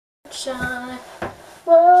shine.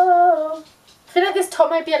 Whoa. I feel like this top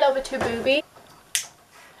might be a little bit too booby.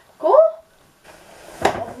 Go. Oh,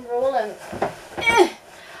 I'm rolling.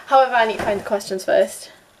 However, I need to find the questions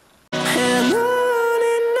first. And on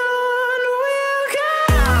we'll go.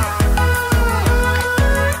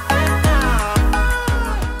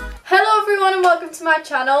 Hello everyone and welcome to my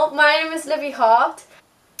channel. My name is Libby Hart.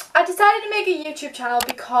 I decided to make a YouTube channel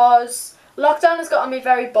because lockdown has gotten me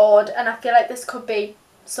very bored and I feel like this could be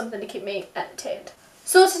something to keep me entertained.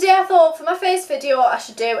 So today I thought for my first video I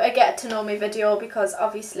should do a get to know me video because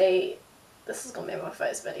obviously this is going to be my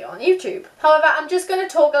first video on YouTube. However, I'm just going to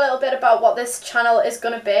talk a little bit about what this channel is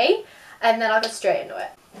going to be and then I'll get straight into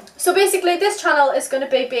it. So basically this channel is going to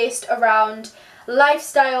be based around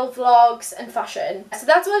lifestyle, vlogs and fashion. So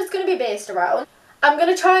that's what it's going to be based around. I'm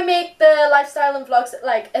going to try and make the lifestyle and vlogs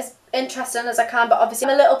like as interesting as I can, but obviously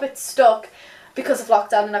I'm a little bit stuck because of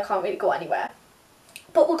lockdown and I can't really go anywhere.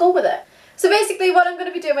 But we'll go with it. So basically what I'm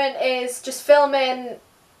going to be doing is just filming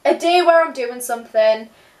a day where I'm doing something.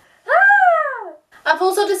 I've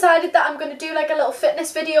also decided that I'm going to do like a little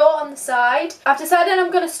fitness video on the side. I've decided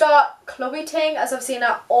I'm going to start club eating as I've seen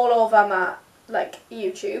that all over my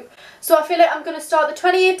YouTube. So I feel like I'm going to start the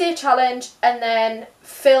 28-day challenge and then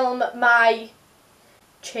film my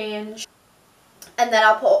change. And then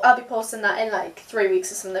I'll be posting that in like 3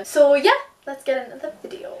 weeks or something. So yeah, let's get into the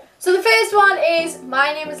video. So the first one is,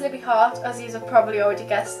 my name is Libby Hart, as you have probably already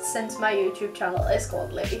guessed since my YouTube channel is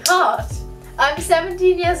called Libby Hart. I'm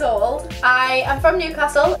 17 years old, I am from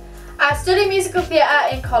Newcastle, I study musical theatre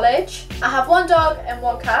in college, I have one dog and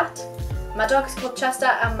one cat. My dog is called Chester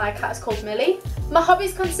and my cat is called Millie. My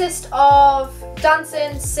hobbies consist of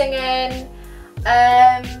dancing, singing,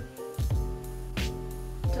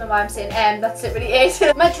 don't know why I'm saying that's literally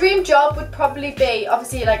it. My dream job would probably be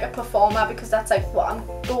obviously like a performer because that's like what I'm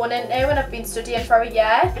going into and I've been studying for a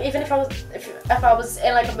year. Even if I was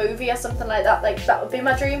in like a movie or something like that would be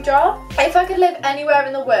my dream job. If I could live anywhere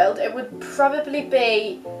in the world, it would probably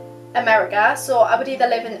be America. So I would either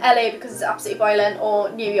live in LA because it's absolutely boiling or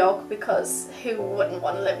New York because who wouldn't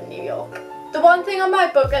want to live in New York? The one thing on my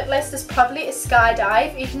bucket list is probably a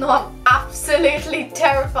skydive, even though I'm absolutely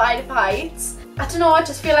terrified of heights. I don't know, I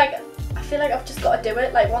feel like I've just got to do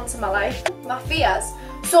it like once in my life. My fears.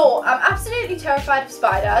 So I'm absolutely terrified of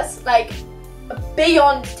spiders, like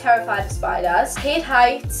beyond terrified of spiders. I hate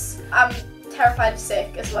heights. I'm terrified of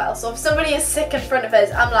sick as well. So if somebody is sick in front of us,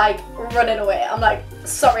 I'm like running away. I'm like,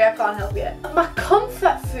 sorry, I can't help you. My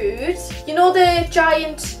comfort food, you know the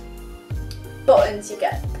giant buttons you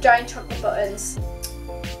get, giant chocolate buttons,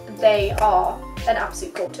 they are an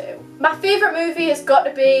absolute go-to. My favourite movie has got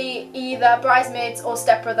to be either Bridesmaids or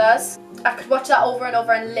Step Brothers. I could watch that over and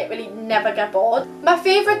over and literally never get bored. My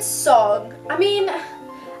favourite song, I mean,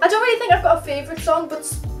 I don't really think I've got a favourite song, but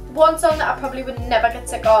one song that I probably would never get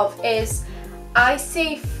sick of is I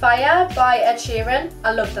See Fire by Ed Sheeran.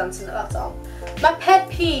 I love dancing to that song. My pet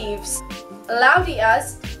peeves, loud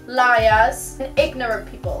eaters, liars and ignorant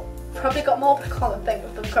people. Probably got more, but I can't think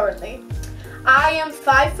of them currently. I am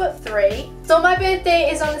 5'3", so my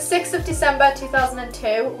birthday is on the 6th of December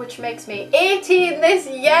 2002, which makes me 18 this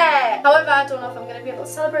year. However, I don't know if I'm going to be able to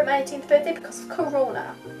celebrate my 18th birthday because of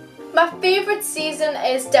Corona. My favourite season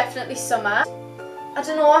is definitely summer. I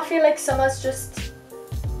don't know, I feel like summer's just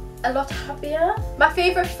a lot happier. My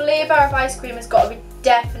favourite flavour of ice cream has got to be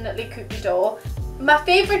definitely cookie dough. My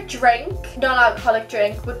favourite drink, non-alcoholic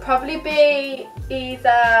drink, would probably be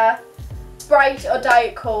either Sprite or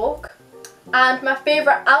Diet Coke. And my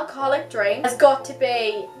favourite alcoholic drink has got to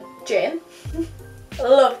be gin. I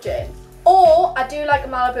love gin. Or I do like a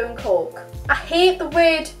Malibu and Coke. I hate the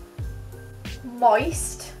word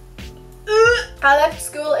moist. I left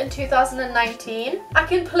school in 2019. I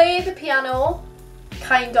can play the piano,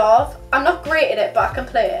 kind of. I'm not great at it, but I can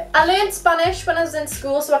play it. I learned Spanish when I was in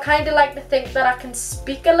school, so I kind of like to think that I can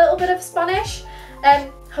speak a little bit of Spanish.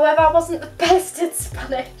 However, I wasn't the best at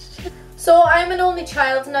Spanish. So I'm an only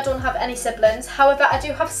child and I don't have any siblings. However, I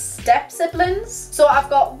do have step siblings. So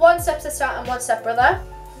I've got one stepsister and one stepbrother.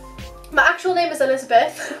 My actual name is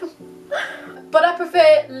Elizabeth, but I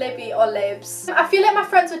prefer Libby or Libs. I feel like my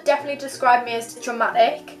friends would definitely describe me as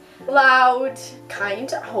dramatic, loud,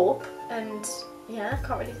 kind, I hope, and yeah, I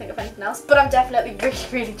can't really think of anything else, but I'm definitely really,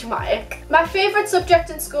 really dramatic. My favourite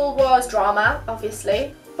subject in school was drama,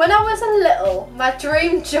 obviously. When I was little, my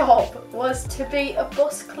dream job was to be a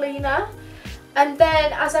bus cleaner, and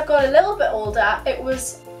then as I got a little bit older, it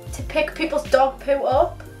was to pick people's dog poo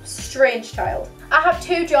up. Strange child. I have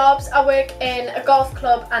two jobs. I work in a golf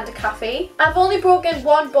club and a cafe. I've only broken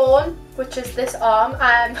one bone, which is this arm.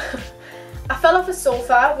 I fell off a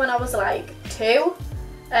sofa when I was like 2,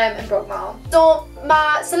 and broke my arm. So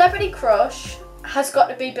my celebrity crush has got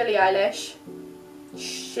to be Billie Eilish.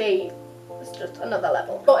 She is just another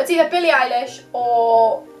level. So it's either Billie Eilish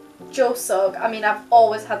or Joe Sugg. I mean, I've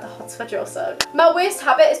always had the hots for Joe Sugg. My worst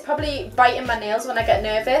habit is probably biting my nails when I get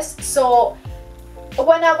nervous. So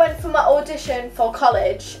when I went for my audition for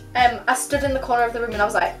college, I stood in the corner of the room and I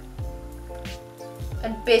was like,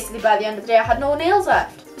 and basically by the end of the day I had no nails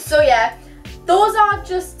left. So yeah, those are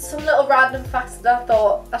just some little random facts that I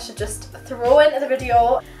thought I should just throw into the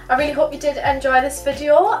video. I really hope you did enjoy this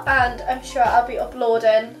video, and I'm sure I'll be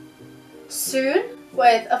uploading soon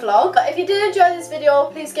with a vlog. But if you did enjoy this video,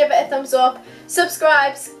 please give it a thumbs up,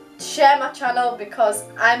 subscribe, share my channel because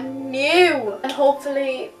I'm new, and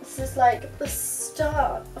hopefully this is like the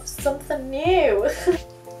start of something new.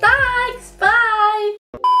 Thanks, bye!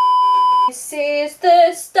 This is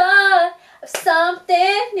the start of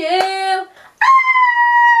something new.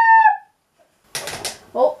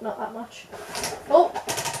 Oh, not that much. Oh,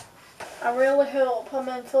 I really hope I'm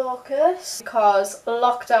in focus because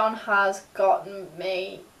lockdown has gotten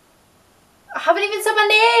me. I haven't even said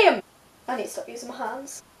my name. I need to stop using my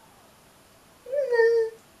hands.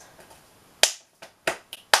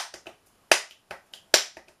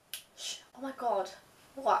 Oh my god.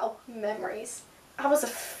 Wow, memories. I was a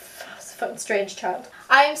fucking strange child.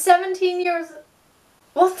 I am 17 years.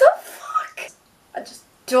 What the fuck? I just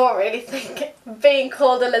don't really think being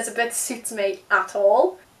called Elizabeth suits me at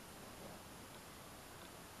all.